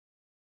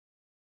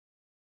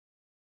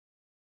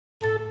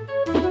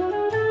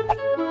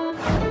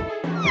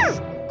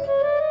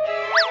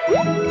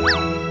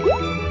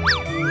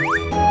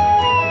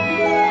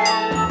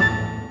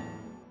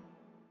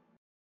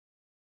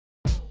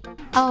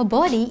Our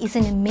body is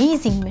an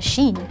amazing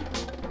machine.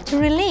 To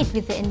relate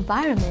with the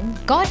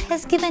environment, God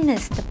has given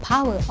us the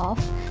power of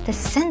the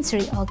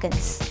sensory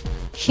organs.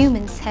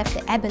 Humans have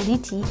the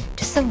ability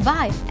to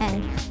survive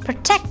and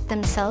protect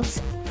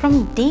themselves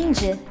from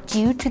danger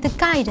due to the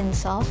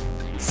guidance of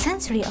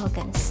sensory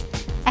organs.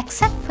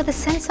 Except for the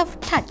sense of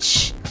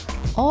touch,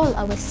 all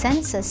our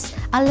senses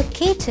are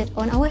located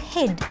on our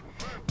head.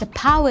 The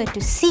power to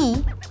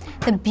see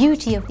the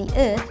beauty of the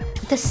earth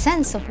with the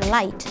sense of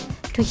light,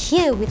 to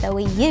hear with our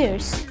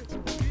ears,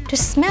 to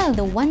smell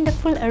the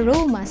wonderful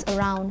aromas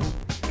around,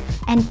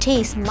 and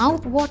taste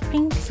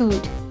mouth-watering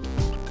food.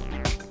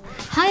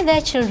 Hi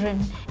there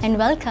children, and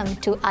welcome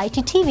to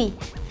ITTV.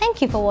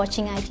 Thank you for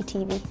watching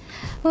ITTV.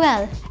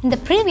 Well, in the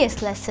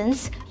previous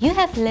lessons, you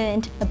have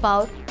learned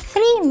about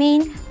three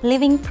main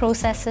living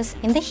processes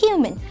in the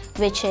human,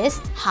 which is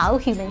how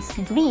humans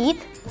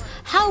breathe,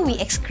 how we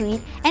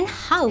excrete, and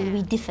how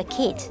we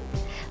defecate.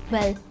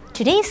 Well,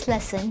 today's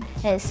lesson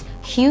is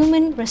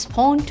human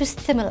respond to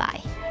stimuli.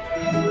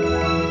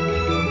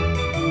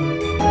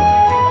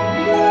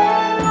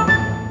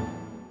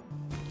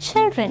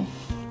 Children,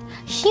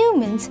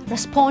 humans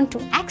respond to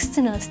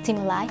external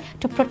stimuli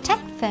to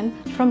protect them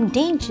from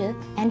danger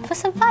and for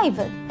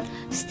survival.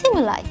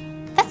 Stimuli,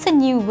 that's a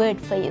new word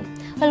for you.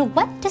 Well,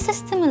 what does a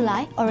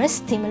stimuli or a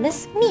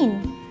stimulus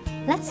mean?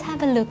 Let's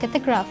have a look at the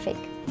graphic.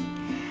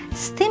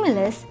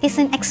 Stimulus is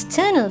an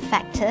external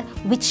factor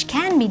which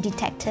can be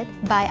detected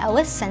by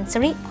our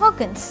sensory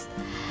organs.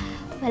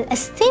 Well, a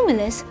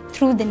stimulus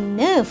through the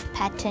nerve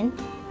pattern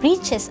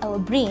reaches our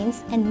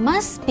brains and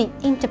must be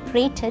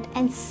interpreted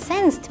and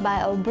sensed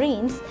by our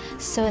brains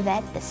so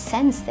that the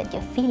sense that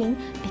you're feeling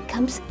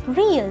becomes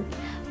real.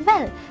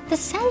 Well, the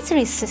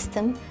sensory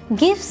system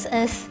gives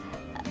us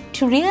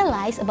to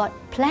realize about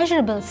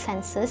pleasurable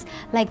senses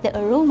like the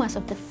aromas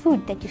of the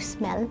food that you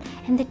smell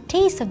and the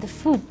taste of the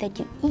food that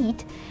you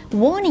eat,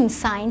 warning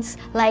signs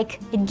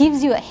like it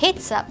gives you a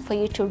heads up for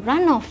you to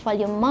run off while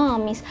your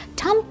mom is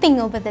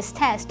thumping over the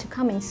stairs to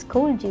come and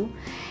scold you,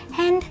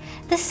 and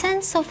the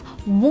sense of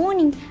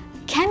warning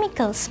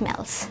chemical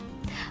smells.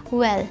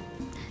 Well,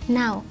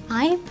 now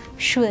I'm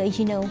sure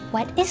you know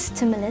what is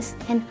stimulus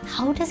and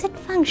how does it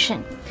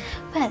function.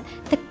 Well,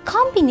 the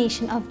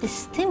combination of this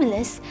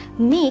stimulus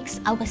makes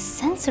our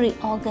sensory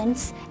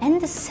organs and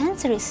the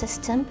sensory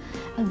system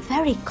a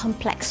very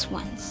complex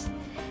ones.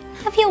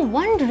 Now, if you're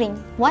wondering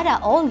what are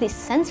all these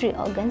sensory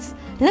organs,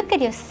 look at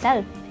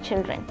yourself,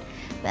 children.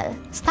 Well,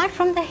 start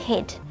from the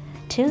head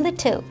till the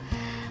toe.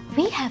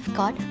 We have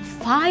got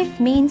 5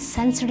 main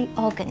sensory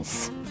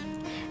organs.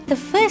 The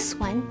first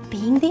one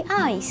being the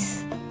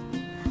eyes.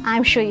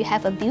 I'm sure you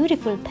have a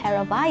beautiful pair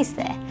of eyes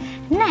there.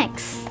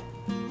 Next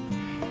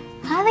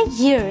are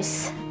the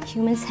ears.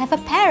 Humans have a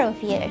pair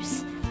of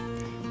ears.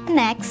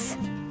 Next,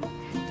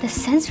 the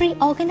sensory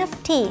organ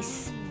of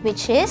taste,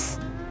 which is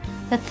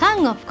the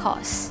tongue, of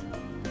course.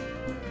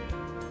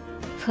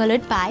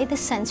 Followed by the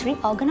sensory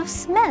organ of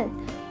smell,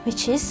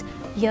 which is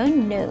your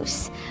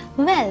nose.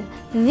 Well,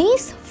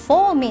 these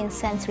 4 main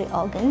sensory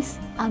organs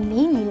are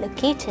mainly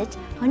located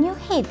on your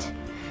head.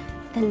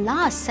 The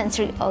last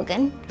sensory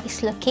organ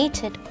is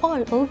located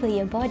all over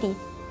your body.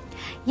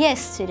 Yes,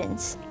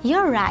 students,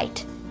 you're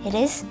right. It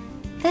is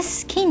the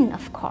skin,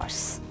 of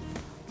course.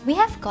 We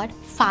have got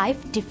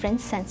 5 different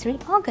sensory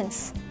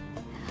organs.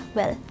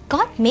 Well,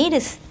 God made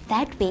us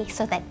that way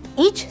so that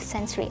each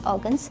sensory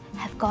organs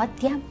have got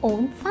their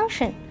own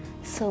function.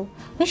 So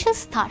we shall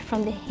start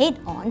from the head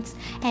on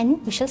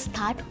and we shall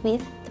start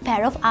with the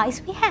pair of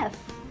eyes we have.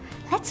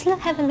 Let's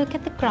have a look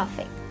at the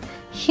graphic.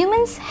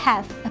 Humans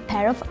have a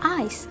pair of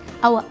eyes.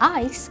 Our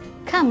eyes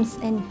comes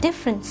in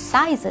different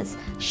sizes,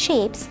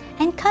 shapes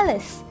and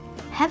colors.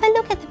 Have a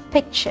look at the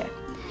picture.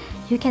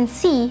 You can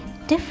see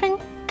different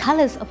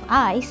colors of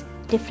eyes,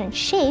 different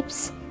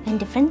shapes and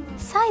different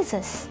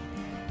sizes.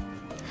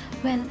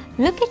 Well,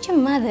 look at your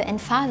mother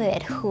and father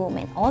at home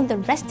and all the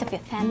rest of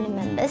your family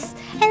members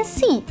and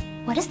see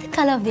what is the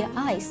color of their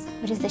eyes,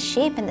 what is the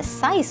shape and the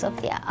size of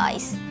their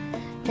eyes.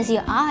 Does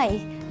your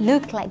eye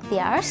look like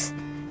theirs?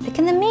 Look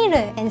in the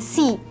mirror and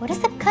see what is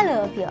the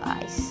color of your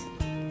eyes.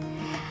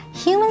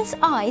 Humans'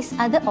 eyes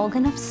are the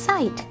organ of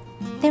sight.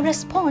 They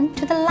respond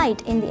to the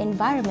light in the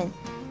environment.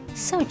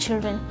 So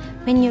children,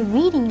 when you're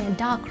reading in a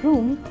dark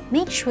room,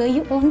 make sure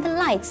you on the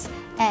lights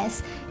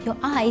as your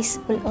eyes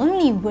will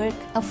only work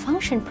or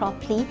function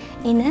properly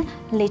in a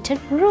lit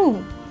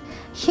room.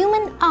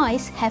 Human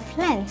eyes have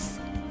lens.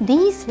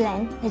 These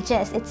lens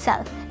adjust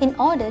itself in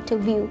order to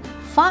view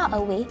far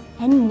away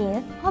and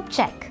near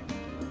object.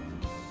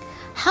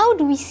 How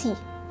do we see?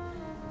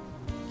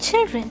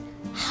 Children,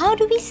 how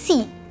do we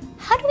see?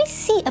 How do we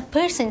see a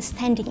person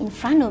standing in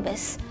front of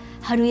us?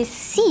 How do we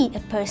see a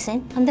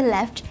person on the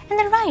left and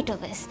the right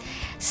of us?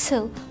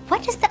 So,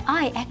 what does the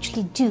eye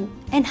actually do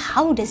and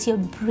how does your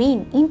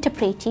brain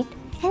interpret it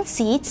and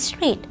see it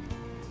straight?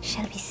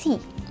 Shall we see?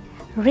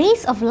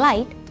 Rays of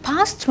light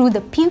pass through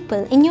the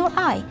pupil in your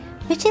eye,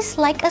 which is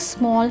like a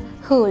small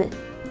hole.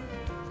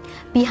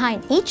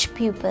 Behind each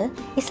pupil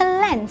is a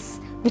lens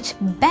which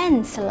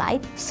bends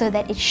light so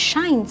that it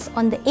shines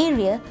on the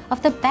area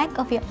of the back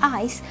of your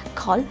eyes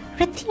called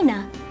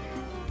retina.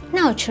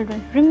 Now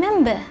children,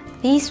 remember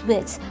these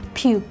words: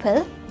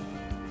 pupil,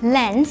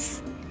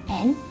 lens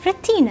and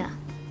retina.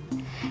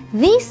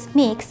 This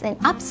makes an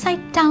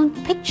upside down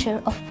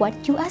picture of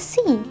what you are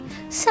seeing.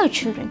 So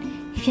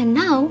children, if you're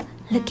now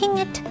looking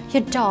at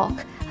your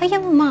dog or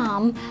your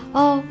mom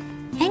or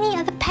any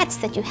other pets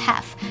that you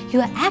have, you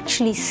are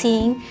actually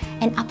seeing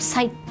an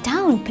upside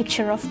down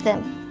picture of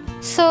them.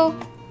 So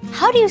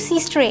how do you see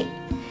straight?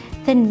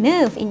 The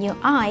nerve in your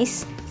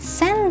eyes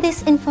send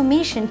this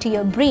information to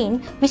your brain,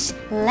 which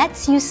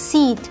lets you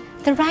see it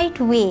the right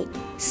way.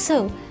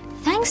 So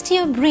thanks to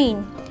your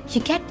brain,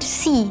 you get to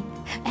see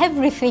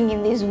everything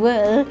in this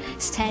world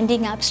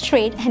standing up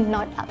straight and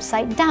not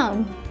upside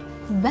down.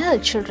 Well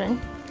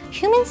children,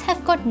 humans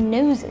have got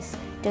noses,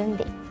 don't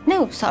they?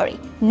 Nose,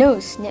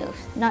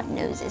 not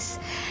noses.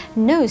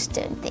 Nose,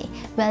 don't they?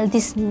 Well,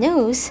 this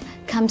nose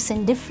comes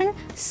in different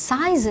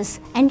sizes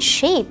and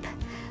shape.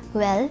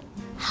 Well,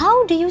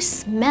 how do you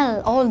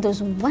smell all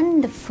those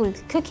wonderful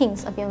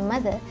cookings of your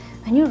mother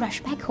when you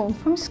rush back home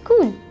from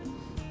school?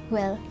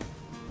 Well,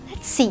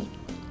 let's see.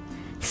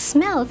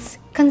 Smells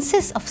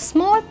consist of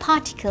small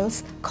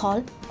particles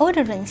called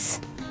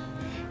odorants.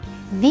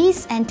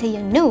 These enter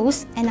your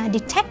nose and are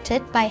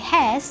detected by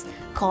hairs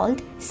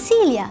called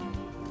cilia.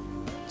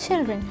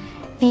 Children,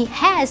 the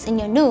hairs in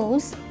your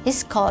nose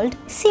is called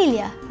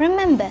cilia,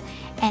 remember,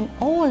 and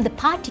all the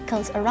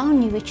particles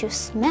around you which you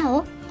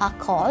smell are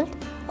called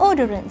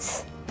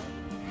odorants.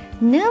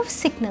 Nerve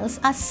signals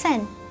are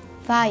sent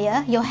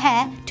via your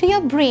hair to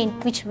your brain,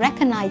 which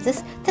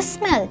recognizes the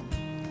smell.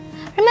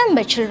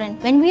 Remember children,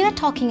 when we are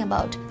talking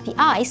about the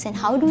eyes and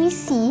how do we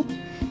see,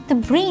 the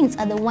brains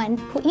are the one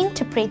who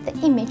interpret the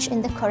image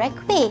in the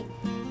correct way.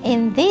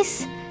 In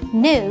this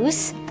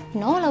nose,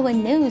 in all our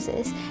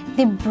noses,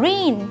 the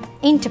brain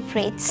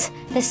interprets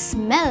the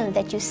smell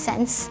that you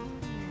sense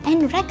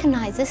and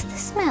recognizes the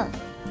smell.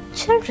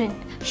 Children,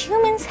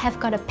 humans have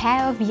got a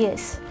pair of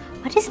ears.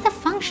 What is the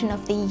function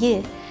of the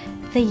ear?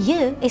 The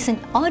ear is an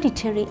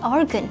auditory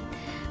organ.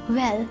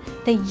 Well,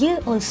 the ear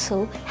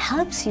also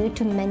helps you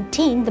to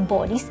maintain the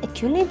body's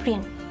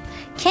equilibrium.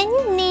 Can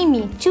you name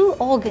me two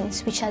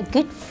organs which are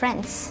good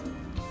friends?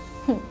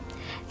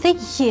 The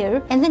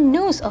ear and the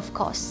nose, of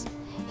course.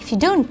 If you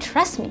don't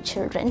trust me,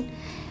 children,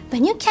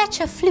 when you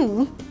catch a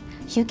flu,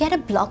 you get a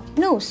blocked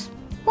nose.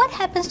 What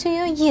happens to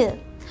your ear?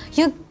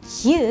 Your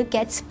ear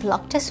gets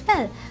blocked as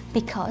well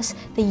because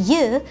the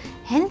ear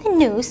and the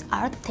nose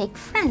are thick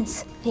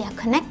friends. They are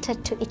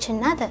connected to each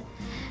another.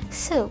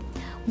 So,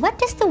 what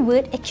does the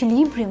word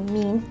equilibrium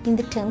mean in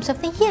the terms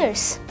of the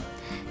ears?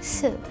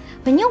 So,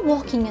 when you're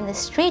walking in a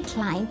straight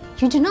line,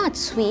 you do not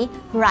sway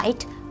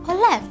right or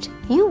left.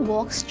 You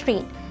walk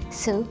straight.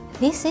 So,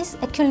 this is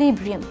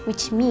equilibrium,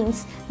 which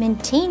means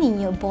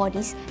maintaining your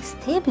body's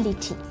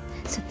stability.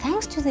 So,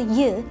 thanks to the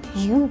ear,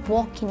 you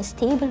walk in a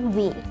stable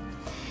way.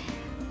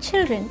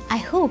 Children, I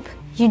hope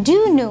you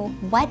do know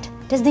what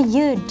does the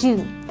ear do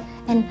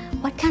and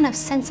what kind of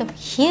sense of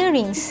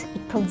hearings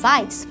it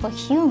provides for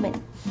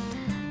human.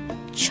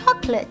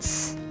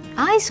 Chocolates,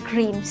 ice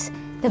creams,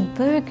 the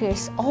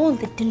burgers, all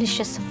the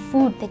delicious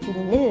food that you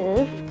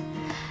love,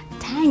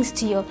 thanks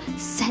to your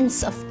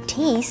sense of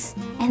taste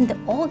and the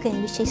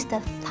organ which is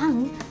the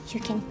tongue, you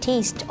can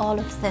taste all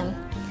of them.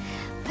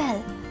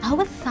 Well,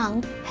 our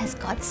tongue has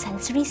got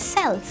sensory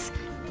cells.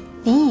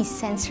 These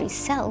sensory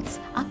cells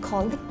are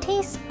called the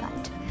taste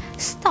bud.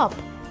 Stop,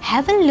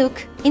 have a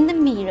look in the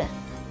mirror,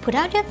 put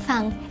out your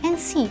tongue and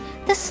see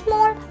the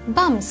small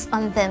bumps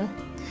on them.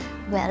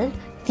 Well,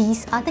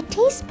 these are the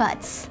taste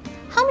buds.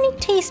 How many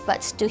taste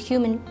buds do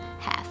humans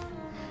have?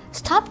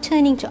 Stop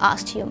turning to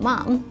ask your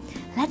mom.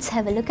 Let's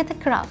have a look at the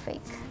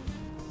graphic.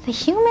 The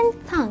human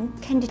tongue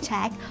can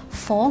detect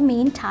 4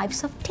 main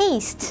types of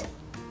taste: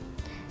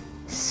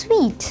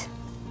 sweet,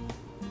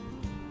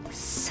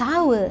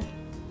 sour,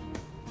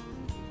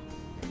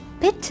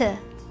 bitter,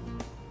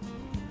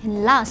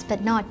 and last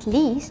but not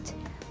least,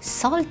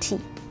 salty.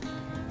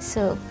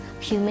 So,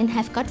 humans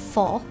have got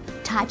 4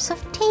 types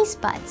of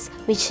taste buds,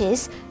 which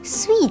is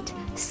sweet,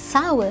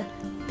 sour,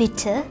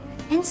 bitter,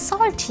 and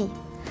salty.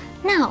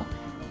 Now,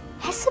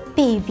 as a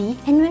baby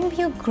and when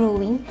we are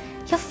growing,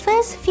 your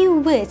first few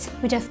words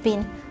would have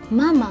been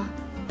mama,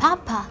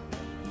 papa,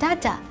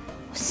 dada,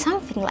 or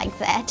something like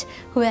that.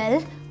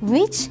 Well,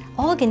 which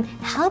organ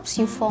helps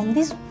you form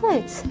these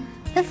words?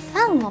 The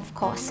tongue, of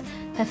course.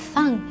 The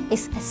tongue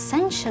is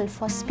essential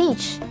for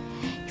speech.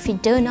 If you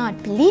do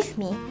not believe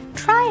me,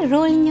 try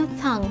rolling your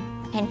tongue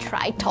and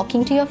try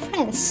talking to your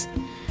friends.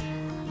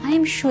 I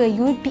am sure it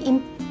would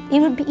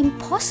be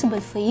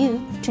impossible for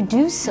you to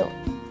do so.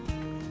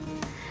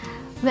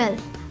 Well,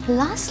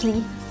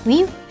 lastly,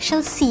 we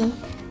shall see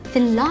the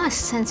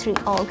last sensory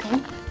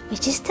organ,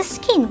 which is the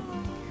skin.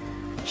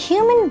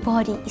 Human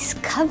body is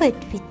covered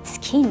with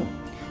skin.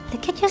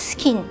 Look at your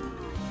skin.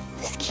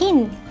 The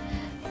skin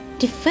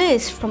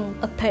differs from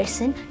a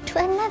person to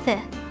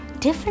another.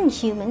 Different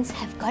humans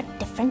have got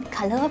different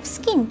color of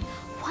skin.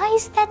 Why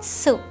is that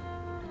so?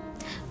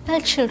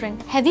 Well, children,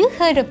 have you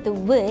heard of the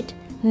word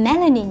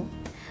melanin?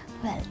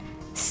 Well,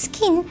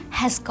 skin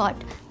has got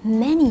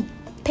many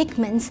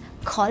pigments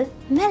called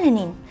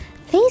melanin.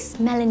 These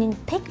melanin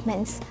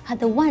pigments are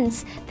the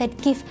ones that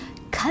give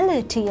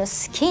color to your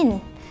skin.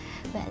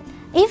 Well,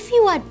 if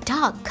you are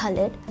dark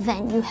colored,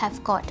 then you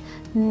have got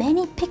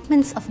many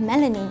pigments of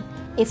melanin.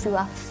 If you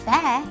are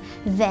fair,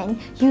 then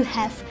you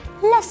have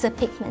lesser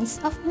pigments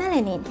of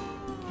melanin.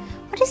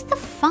 What is the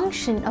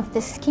function of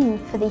the skin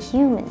for the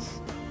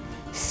humans?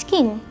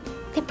 Skin,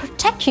 they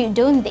protect you,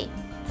 don't they?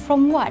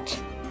 From what?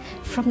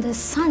 From the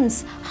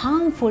sun's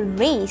harmful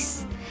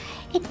rays.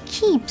 It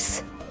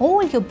keeps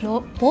all your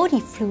body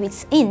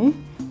fluids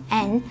in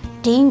and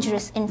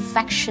dangerous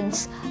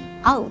infections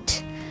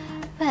out.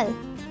 Well,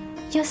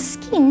 your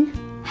skin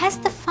has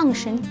the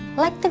function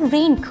like the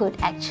raincoat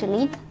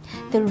actually.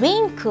 The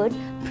raincoat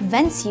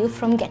prevents you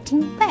from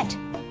getting wet.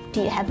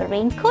 Do you have a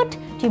raincoat?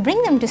 Do you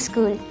bring them to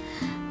school?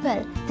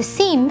 Well, the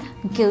same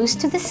goes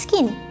to the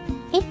skin.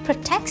 It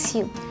protects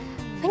you.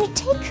 When you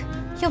take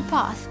your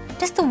bath,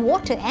 does the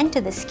water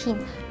enter the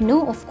skin?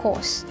 No, of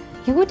course.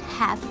 You would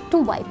have to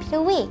wipe it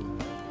away.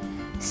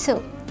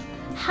 So,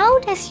 how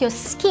does your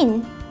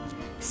skin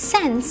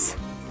sense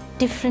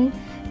different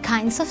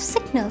kinds of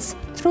signals?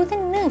 Through the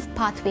nerve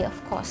pathway,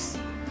 of course.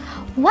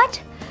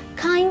 What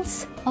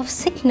kinds of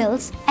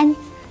signals and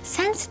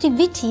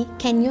sensitivity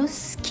can your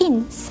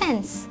skin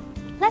sense?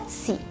 Let's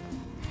see.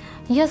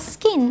 Your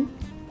skin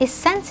is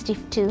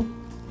sensitive to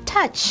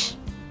touch,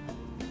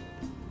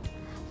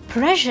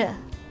 pressure,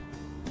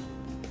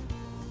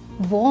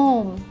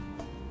 warm,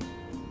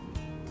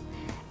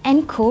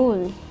 and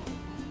cold.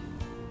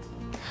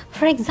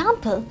 For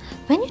example,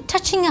 when you're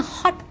touching a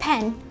hot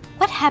pan,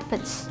 what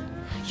happens?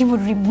 You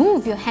would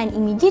remove your hand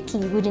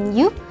immediately, wouldn't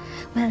you?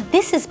 Well,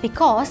 this is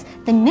because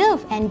the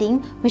nerve ending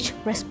which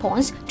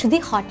responds to the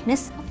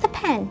hotness of the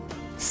pan.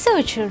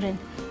 So children,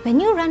 when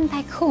you run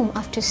back home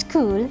after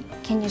school,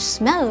 can you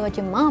smell what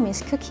your mom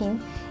is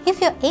cooking? If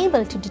you're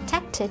able to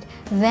detect it,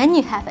 then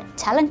you have a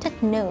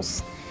talented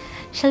nose.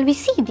 Shall we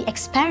see the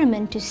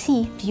experiment to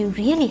see do you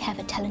really have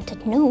a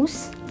talented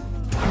nose?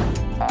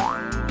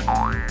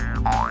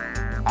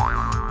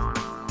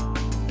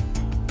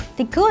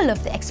 The goal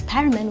of the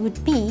experiment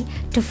would be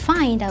to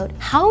find out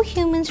how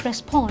humans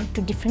respond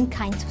to different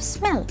kinds of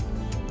smell.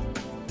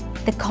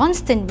 The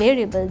constant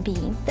variable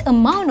being the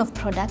amount of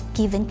product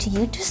given to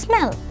you to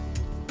smell.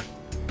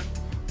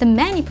 The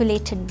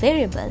manipulated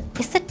variable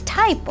is the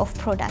type of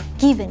product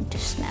given to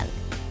smell.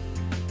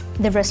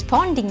 The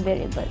responding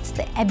variable is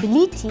the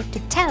ability to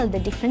tell the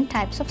different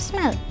types of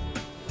smell.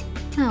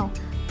 Now,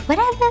 what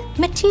are the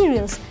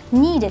materials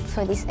needed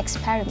for this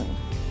experiment?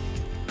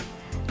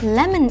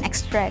 Lemon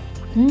extract,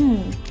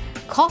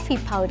 coffee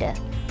powder,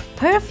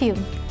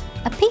 perfume,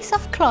 a piece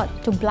of cloth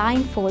to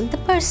blindfold the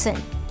person.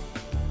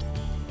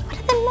 What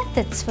are the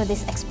methods for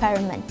this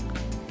experiment?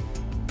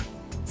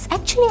 It's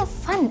actually a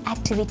fun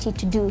activity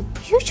to do.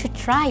 You should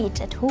try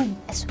it at home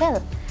as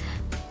well.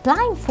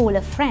 Blindfold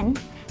a friend.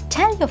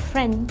 Tell your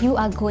friend you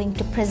are going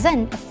to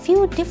present a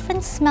few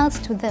different smells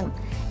to them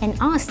and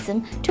ask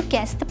them to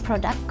guess the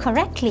product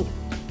correctly.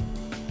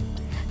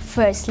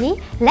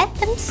 Firstly, let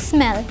them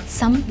smell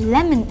some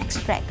lemon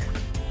extract.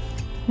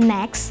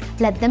 Next,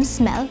 let them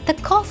smell the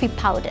coffee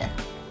powder.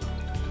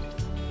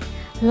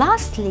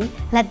 Lastly,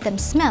 let them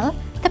smell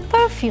the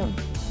perfume.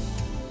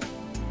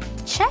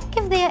 Check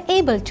if they are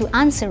able to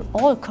answer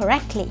all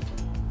correctly.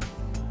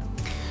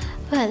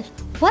 Well,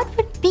 what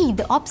would be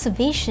the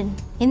observation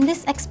in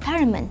this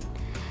experiment?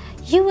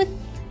 You would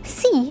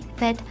see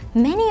that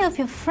many of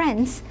your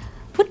friends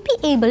would be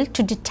able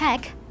to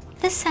detect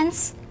the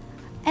sense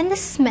and the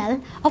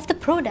smell of the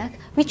product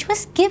which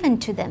was given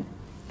to them.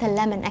 The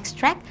lemon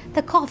extract,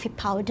 the coffee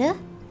powder,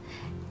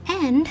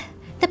 and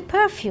the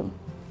perfume.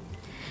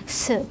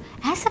 So,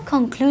 as a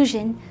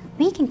conclusion,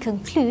 we can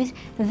conclude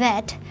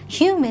that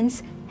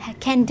humans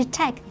can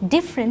detect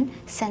different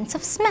sense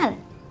of smell.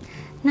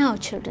 Now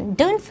children,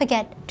 don't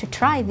forget to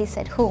try this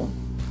at home.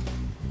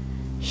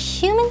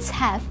 Humans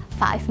have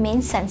 5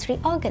 main sensory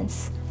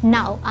organs.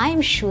 Now I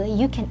am sure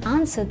you can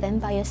answer them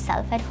by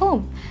yourself at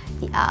home.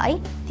 The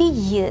eye, the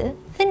ear,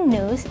 the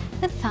nose,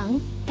 the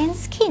tongue, and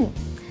skin.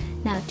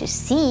 Now to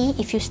see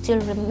if you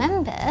still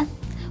remember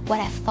what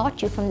I've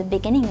taught you from the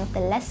beginning of the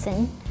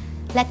lesson,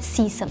 let's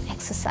see some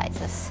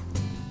exercises.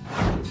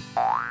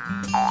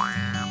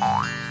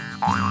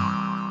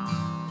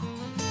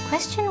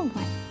 Question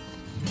 1.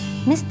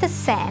 Mr.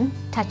 Sam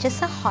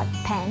touches a hot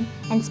pan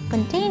and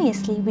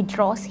spontaneously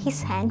withdraws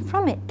his hand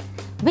from it.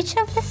 Which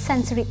of the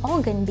sensory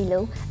organ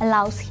below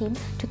allows him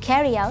to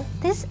carry out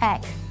this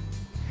act?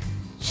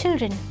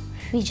 Children,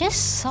 we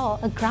just saw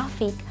a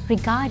graphic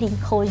regarding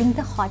holding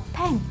the hot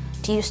pan.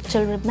 Do you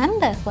still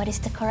remember what is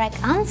the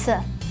correct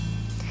answer?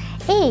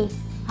 A.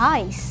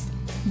 Eyes,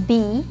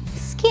 B.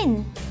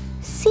 Skin,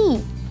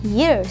 C.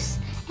 Ears,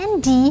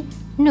 and D.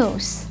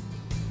 Nose.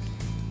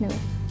 No,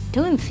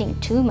 don't think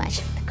too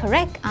much. The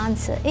correct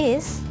answer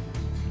is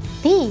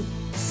B.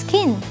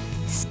 Skin.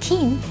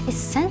 Skin is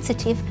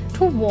sensitive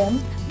to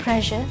warmth,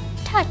 pressure,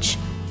 touch,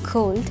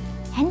 cold,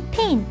 and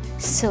pain.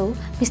 So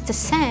Mr.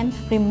 Sam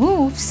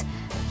removes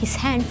his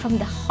hand from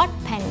the hot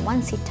pan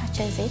once he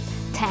touches it,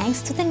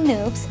 thanks to the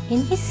nerves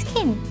in his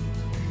skin.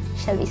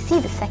 Shall we see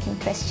the second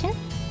question?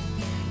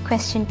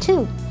 Question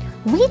 2.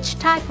 Which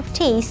type of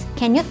taste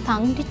can your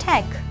tongue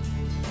detect?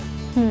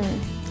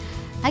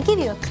 I'll give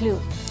you a clue,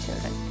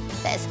 children.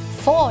 There's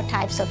 4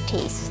 types of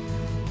taste.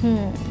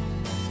 The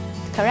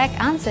correct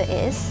answer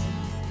is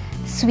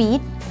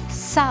sweet,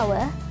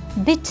 sour,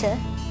 bitter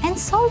and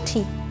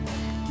salty.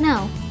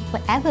 Now,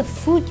 whatever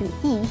food you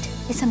eat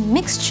is a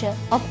mixture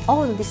of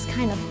all this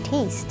kind of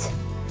taste.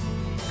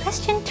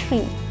 Question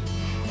 3.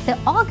 The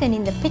organ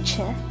in the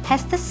picture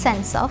has the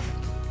sense of...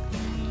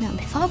 Now,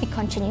 before we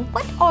continue,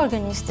 what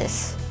organ is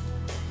this?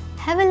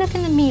 Have a look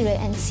in the mirror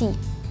and see.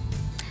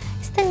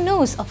 It's the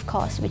nose, of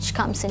course, which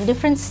comes in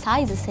different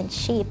sizes and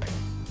shape.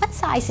 What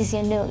size is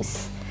your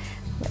nose?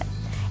 Well,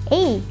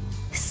 A.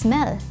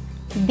 Smell.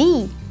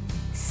 B.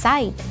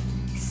 Sight.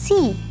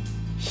 C.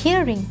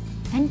 Hearing.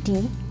 And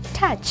D.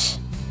 Touch.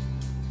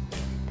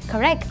 The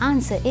correct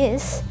answer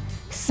is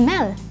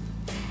smell.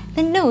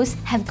 The nose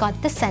have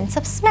got the sense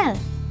of smell.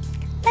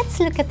 Let's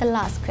look at the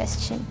last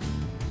question.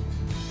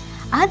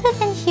 Other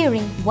than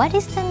hearing, what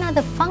is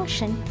another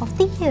function of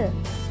the ear?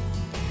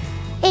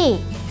 A.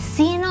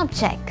 See an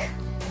object.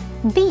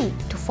 B.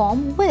 To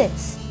form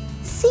words.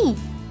 C.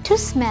 To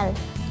smell.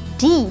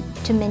 D.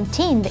 To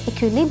maintain the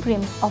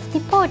equilibrium of the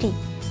body.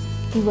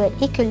 The word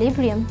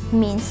equilibrium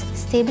means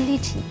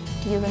stability.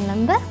 Do you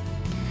remember?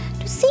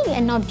 To see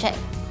an object,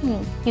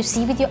 you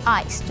see with your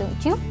eyes,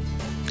 don't you?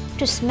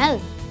 To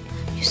smell,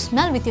 you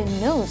smell with your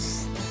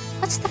nose.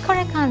 What's the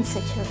correct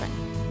answer, children?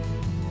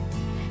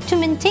 To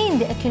maintain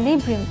the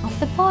equilibrium of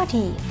the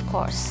body, of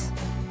course.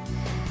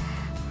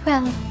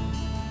 Well,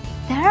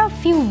 there are a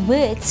few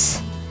words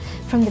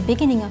from the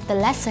beginning of the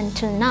lesson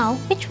till now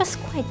which was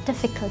quite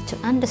difficult to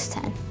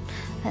understand.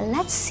 Well,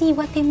 let's see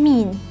what they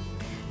mean.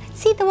 Let's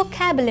see the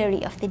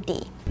vocabulary of the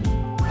day.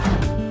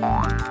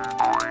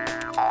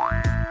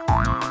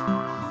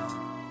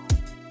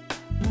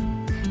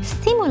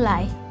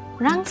 Stimuli,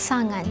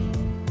 rangsangan.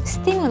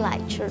 Stimuli,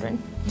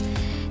 children.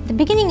 At the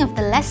beginning of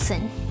the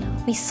lesson,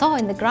 we saw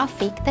in the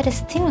graphic that a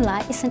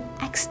stimuli is an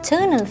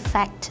external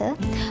factor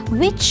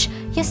which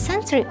your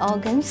sensory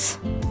organs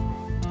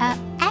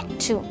act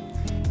to.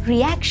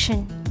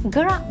 Reaction,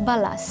 gerak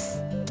balas.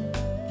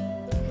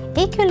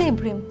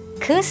 Equilibrium,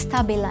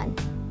 kestabilan.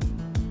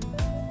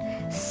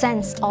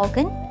 Sense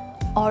organ,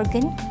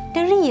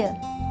 deria.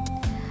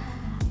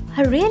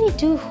 I really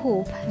do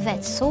hope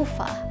that so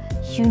far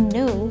you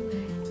know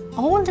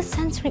all the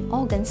sensory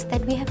organs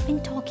that we have been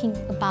talking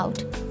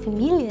about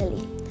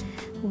familiarly.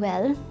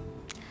 Well,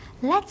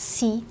 let's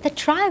see the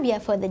trivia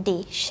for the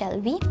day, shall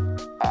we?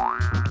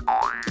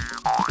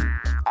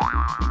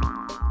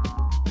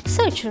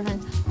 So children,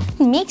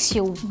 what makes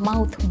your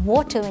mouth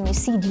water when you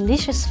see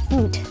delicious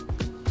food?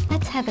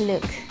 Let's have a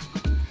look.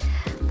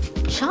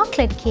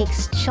 Chocolate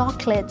cakes,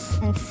 chocolates,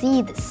 and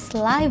see the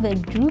saliva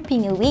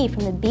drooping away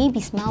from the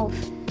baby's mouth.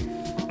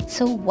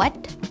 So what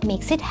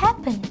makes it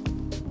happen?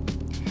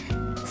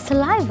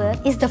 Saliva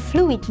is the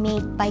fluid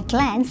made by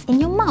glands in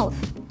your mouth.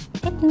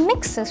 It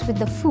mixes with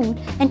the food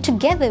and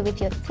together with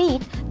your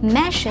feet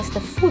mashes the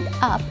food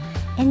up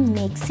and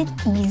makes it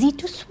easy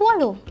to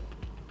swallow.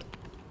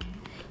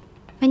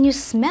 When you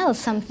smell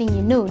something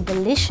you know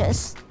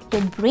delicious,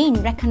 your brain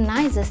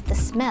recognizes the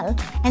smell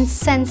and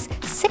sends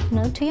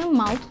signal to your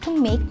mouth to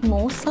make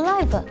more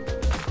saliva.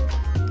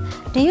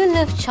 Do you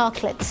love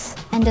chocolates?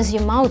 And does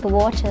your mouth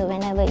water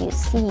whenever you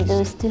see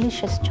those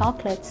delicious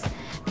chocolates,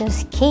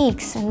 those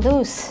cakes and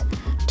those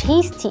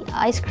tasty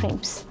ice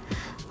creams?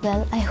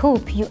 Well, I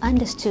hope you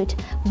understood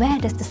where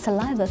does the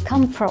saliva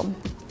come from.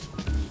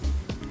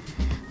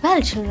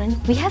 Well, children,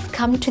 we have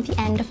come to the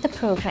end of the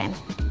program.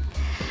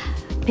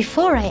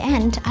 Before I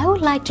end, I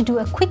would like to do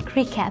a quick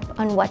recap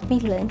on what we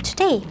learned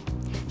today.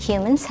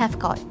 Humans have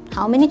got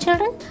how many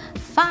children?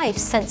 5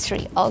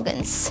 sensory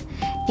organs.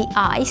 The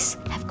eyes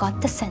have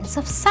got the sense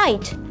of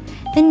sight.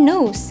 The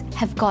nose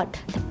have got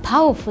the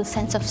powerful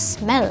sense of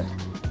smell.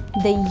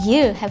 The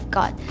ear have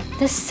got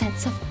the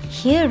sense of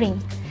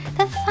hearing.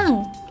 The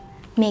tongue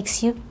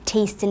makes you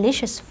taste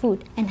delicious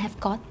food and have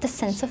got the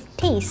sense of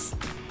taste.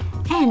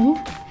 And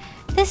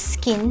the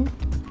skin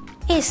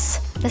is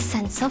the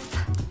sense of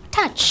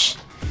touch.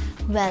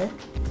 Well,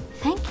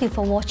 thank you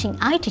for watching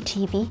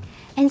iTTV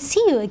and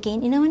see you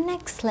again in our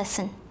next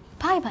lesson.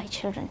 Bye bye,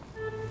 children.